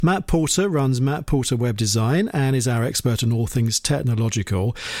Matt Porter runs Matt Porter Web Design and is our expert on all things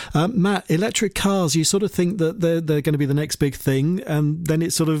technological. Matt, electric cars, you sort of think that they're going to be the next big thing, and then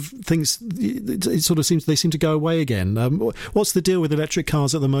it sort of seems they seem to go away again. What's the deal with electric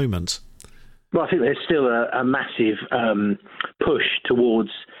cars at the moment? Well, I think there's still a massive push towards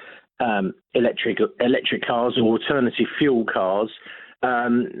electric cars or alternative fuel cars,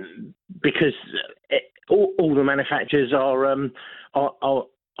 because all the manufacturers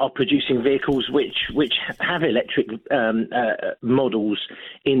are producing vehicles which have electric models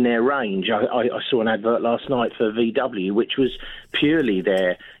in their range. I saw an advert last night for VW, which was purely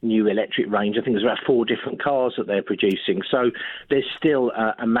their new electric range. I think there's about 4 different cars that they're producing. So there's still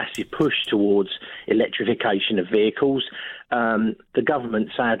a massive push towards electrification of vehicles. The government,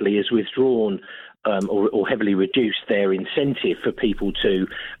 sadly, has withdrawn or heavily reduced their incentive for people to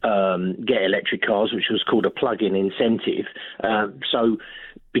get electric cars, which was called a plug-in incentive. So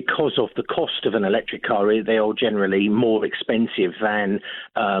because of the cost of an electric car, they are generally more expensive than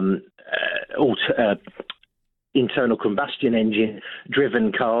internal combustion engine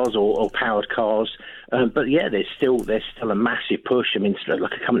driven cars or powered cars. But yeah, there's still a massive push. I mean,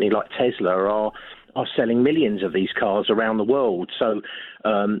 like a company like Tesla are selling millions of these cars around the world. So,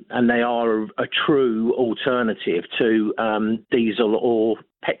 and they are a true alternative to diesel or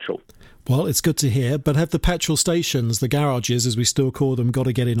petrol. Well, it's good to hear, but have the petrol stations, the garages as we still call them, got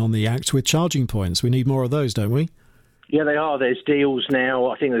to get in on the act with charging points? We need more of those, don't we? Yeah, they are. There's deals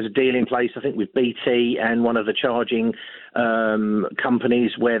now. I think there's a deal in place, I think, with BT and one of the charging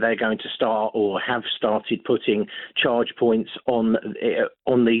companies, where they're going to start or have started putting charge points on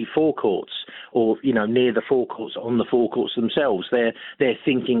the forecourts, or near the forecourts, on the forecourts themselves. They're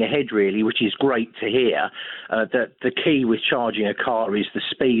thinking ahead, really, which is great to hear. That the key with charging a car is the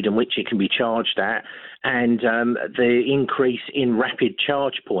speed in which it can be charged at, and the increase in rapid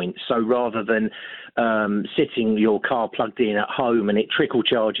charge points. So rather than sitting your car plugged in at home and it trickle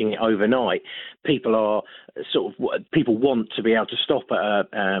charging it overnight, people want to be able to stop at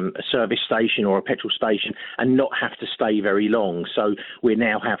a service station or a petrol station and not have to stay very long. So we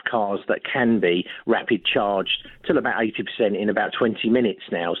now have cars that can be rapid charged till about 80% in about 20 minutes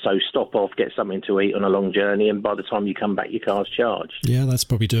now. So stop off, get something to eat on a long journey, and by the time you come back, your car's charged. Yeah, that's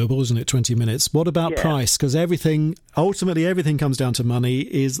probably doable, isn't it? 20 minutes. What about price? Because ultimately everything comes down to money.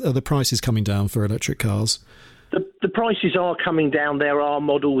 Are the prices coming down for electric cars? The prices are coming down. There are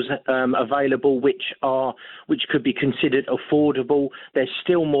models available which could be considered affordable. They're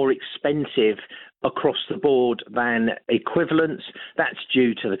still more expensive across the board than equivalents. That's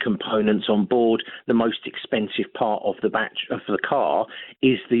due to the components on board. The most expensive part of the car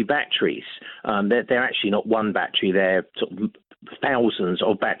is the batteries. They're actually not one battery. They're sort of thousands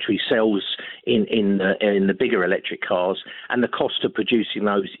of battery cells in the bigger electric cars, and the cost of producing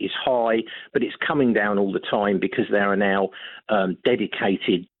those is high, but it's coming down all the time because there are now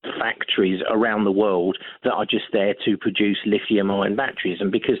dedicated factories around the world that are just there to produce lithium-ion batteries,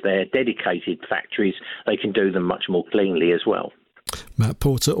 and because they're dedicated factories, they can do them much more cleanly as well. Matt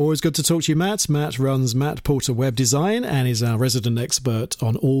Porter, always good to talk to you, Matt. Matt runs Matt Porter Web Design and is our resident expert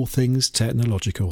on all things technological.